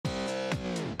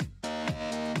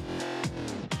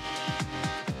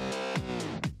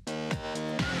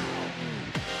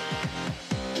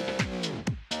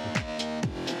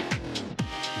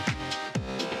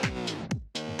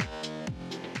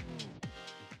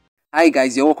Hi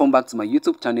guys, you're welcome back to my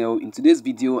YouTube channel. In today's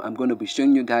video, I'm going to be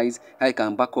showing you guys how you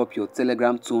can back up your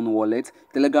Telegram Tone wallet.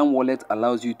 Telegram wallet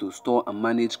allows you to store and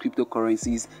manage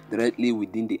cryptocurrencies directly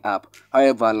within the app.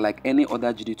 However, like any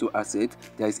other digital asset,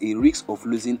 there is a risk of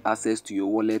losing access to your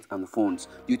wallet and funds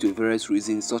due to various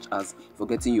reasons such as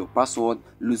forgetting your password,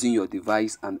 losing your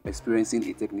device, and experiencing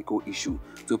a technical issue.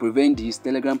 To prevent this,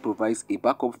 Telegram provides a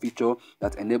backup feature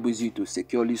that enables you to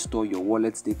securely store your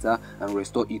wallet's data and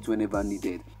restore it whenever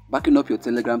needed. Backing up your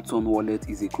Telegram Tone wallet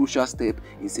is a crucial step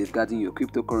in safeguarding your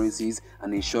cryptocurrencies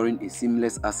and ensuring a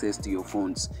seamless access to your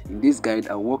funds. In this guide,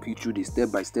 I'll walk you through the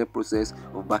step-by-step process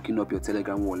of backing up your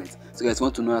Telegram wallet. So guys,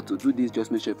 want to know how to do this,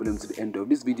 just make sure you follow me to the end of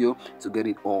this video to get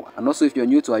it all. And also, if you're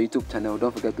new to our YouTube channel,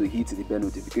 don't forget to hit the bell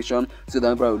notification so that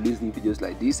whenever I release new videos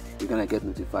like this, you're gonna get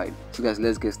notified. So guys,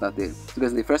 let's get started. So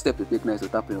guys, the first step to take now is to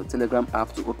tap on your Telegram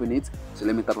app to open it. So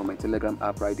let me tap on my Telegram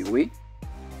app right away.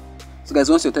 So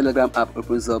guys, once your Telegram app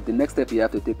opens up, the next step you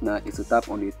have to take now is to tap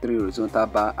on the 3 horizontal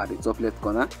bar at the top left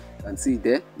corner. You can see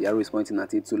there, the arrow is pointing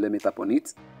at it, so let me tap on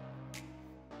it.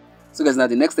 So guys, now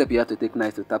the next step you have to take now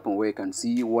is to tap on where you can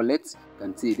see wallet. You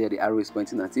can see there, the arrow is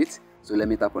pointing at it, so let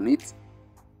me tap on it.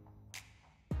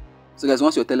 So guys,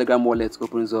 once your Telegram wallet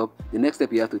opens up, the next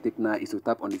step you have to take now is to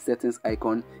tap on the settings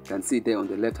icon. You can see there on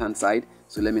the left hand side,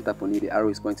 so let me tap on it, the arrow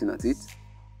is pointing at it.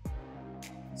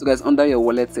 So guys, under your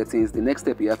wallet settings, the next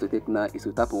step you have to take now is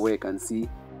to tap on where you can see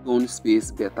Tone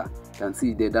space beta. You can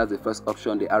see there, that's the first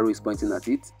option, the arrow is pointing at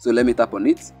it, so let me tap on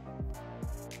it.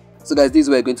 So guys, this is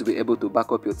where you're going to be able to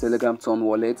back up your Telegram Tone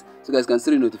wallet. So guys, you can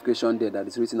see the notification there that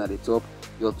is written at the top,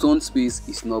 your Tone space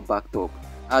is not backed up.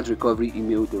 Add recovery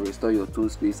email to restore your Tone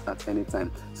space at any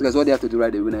time. So guys, what you have to do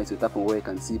right away now is to tap on where you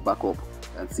can see backup.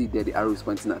 You can see there, the arrow is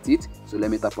pointing at it, so let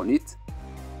me tap on it.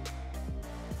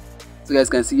 So guys,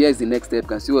 can see here is the next step. You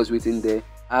can see what's written there,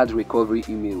 add recovery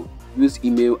email. Use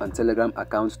email and Telegram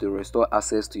accounts to restore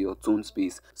access to your Tone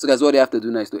space. So guys, what you have to do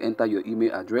now is to enter your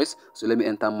email address. So let me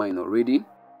enter mine already.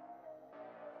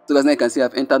 So guys, now you can see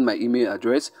I've entered my email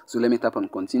address. So let me tap on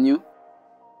continue.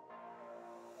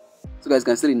 So guys,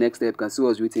 can see the next step. You can see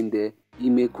what's written there,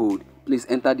 email code. Please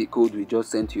enter the code we just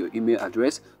sent to your email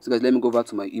address. So guys, let me go over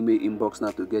to my email inbox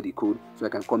now to get the code so I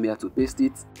can come here to paste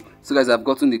it. So guys, I've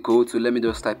gotten the code, so let me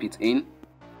just type it in.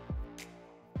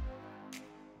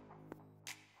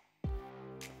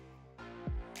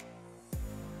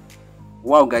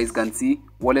 Wow guys, can see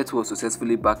wallet was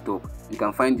successfully backed up. You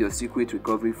can find your secret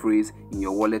recovery phrase in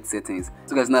your wallet settings.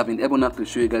 So guys, now I've been able enough to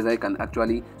show you guys how you can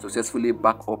actually successfully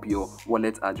back up your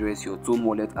wallet address, your Tone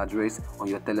wallet address on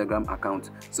your Telegram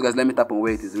account. So guys, let me tap on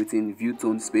where it is written view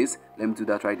Tone space. Let me do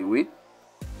that right away.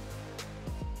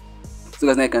 So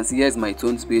guys, now you can see here is my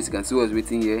Tone space. You can see what's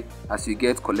written here. As you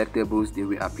get collectibles, they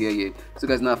will appear here. So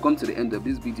guys, now I've come to the end of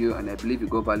this video and I believe you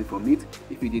got value from it.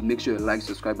 If you did, make sure you like,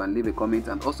 subscribe and leave a comment.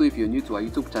 And also, if you're new to our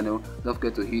YouTube channel, don't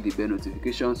forget to hit the bell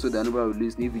notification so that whenever I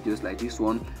release new videos like this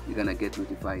one, you're gonna get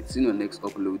notified. See you on the next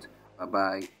upload. Bye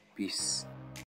bye. Peace.